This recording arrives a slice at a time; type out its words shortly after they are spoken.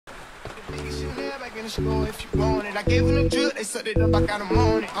Back in the store if you want it. I gave them the drill, they sucked it up, I got them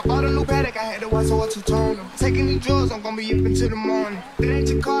on it. I bought a new paddock, I had to watch, so I two-toned them. Taking these drugs, I'm gonna be up until the morning. It ain't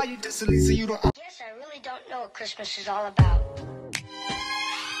your car, you just a Lisa, you don't own. Yes, I really don't know what Christmas is all about.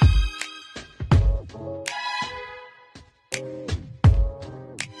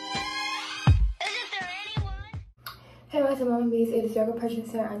 Hey guys, I'm Bees. It is Vita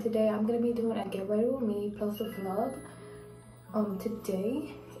Precious here, and today I'm gonna be doing a get ready with me plus a vlog.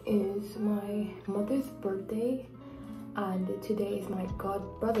 Today is my mother's birthday, and today is my god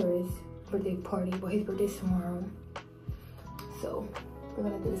brother's birthday party, but his birthday is tomorrow. So we're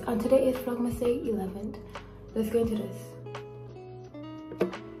gonna do this. And today is Vlogmas Day 11th. Let's get into this.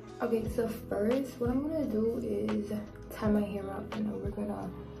 Okay, so first, what I'm gonna do is tie my hair up, and then we're gonna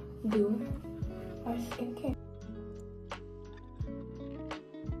do our skincare.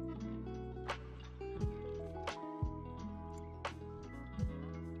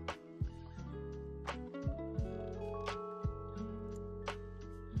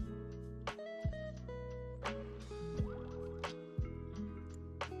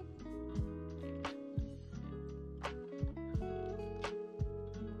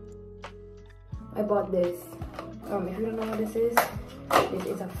 I bought this. If you don't know what this is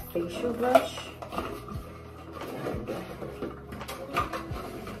a facial brush.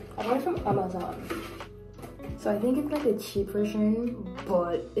 I got it from Amazon. So I think it's like a cheap version,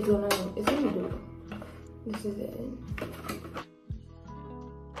 but it's gonna do. This is it.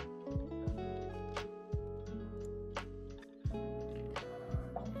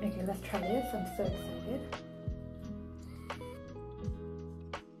 Okay, let's try this. I'm so excited.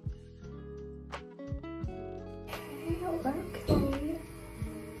 Okay,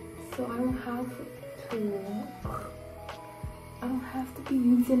 so I don't have to be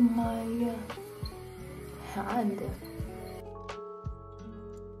using my hand.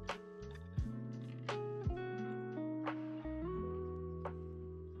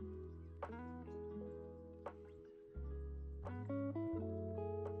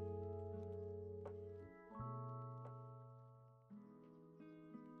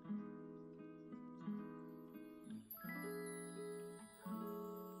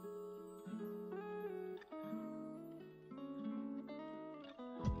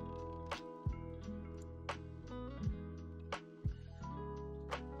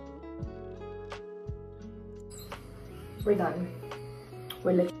 We're done.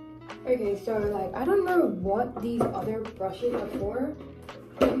 We're literally okay. So like, I don't know what these other brushes are for.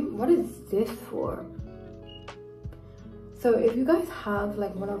 What is this for? So if you guys have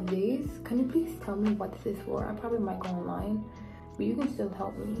like one of these, can you please tell me what this is for? I probably might go online, but you can still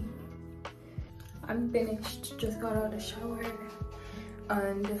help me. I'm finished. Just got out of the shower,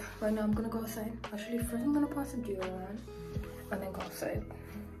 and right now I'm gonna go outside. Actually, first I'm gonna put some deodorant on, and then go outside.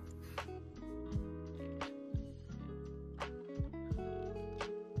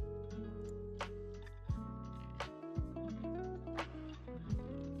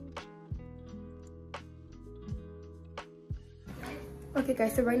 Okay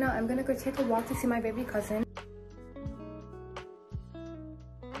guys, so right now I'm gonna go take a walk to see my baby cousin.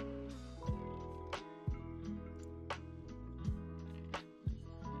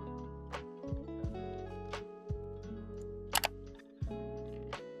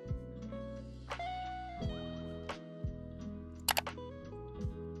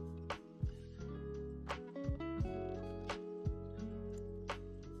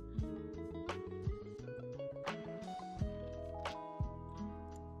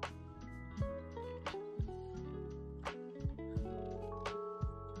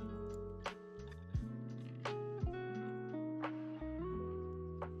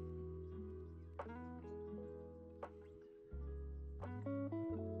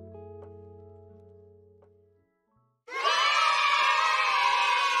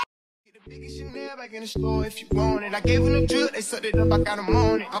 Back in the store if you want it. I gave them the drill, they sucked it up, I got them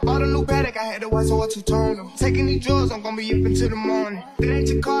on it. I bought a new paddock, I had to watch, so I two-toned them. Taking these drugs, I'm gonna be up until the morning. It ain't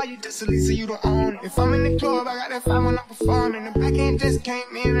your car, you just a Lisa, you don't own it. If I'm in the club, I got that fire when I'm performing. The back end just came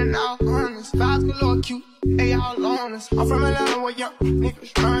in and out honest. Vibes galore cute, they all on us. I'm from Atlanta where young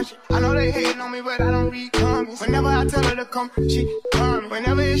niggas run shit. I know they hating on me, but I don't read comments. Whenever I tell her to come, she coming.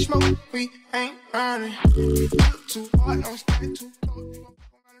 Whenever it's smoke, we ain't running. Look too hard, don't stand too close.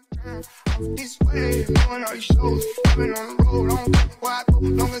 This way, doing all these shows, I've been on the road, I don't care where I go,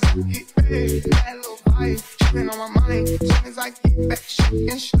 long as I get paid. That little vibe, she been on my mind, as soon as I get back, she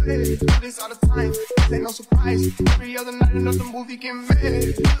getting shredded. Do this all the time, this ain't no surprise. Every other night another movie get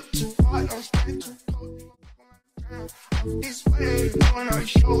made. Look too hard, don't stand too close. This way, going on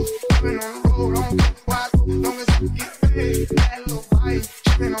shows, been on the road, on why long as I get paid. That little vibe,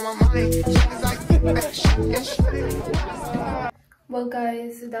 tripping on my mind. As soon as I get back, shit get straight. Well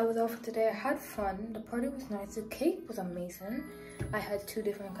guys, that was all for today. I had fun. The party was nice. The cake was amazing. I had 2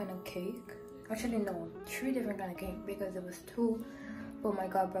 different kind of cake. Actually no, 3 different kind of cake because it was 2 for my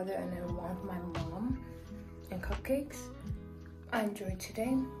god brother and then 1 for my mom, and cupcakes. I enjoyed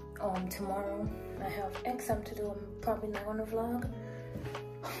today. Tomorrow I have exam to do. I'm probably not gonna vlog.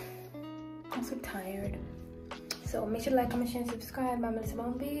 I'm so tired. So make sure to like, comment, share, and subscribe. My Melissa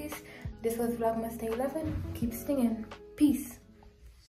Bombies. This was Vlogmas Day 11. Keep stinging. Peace.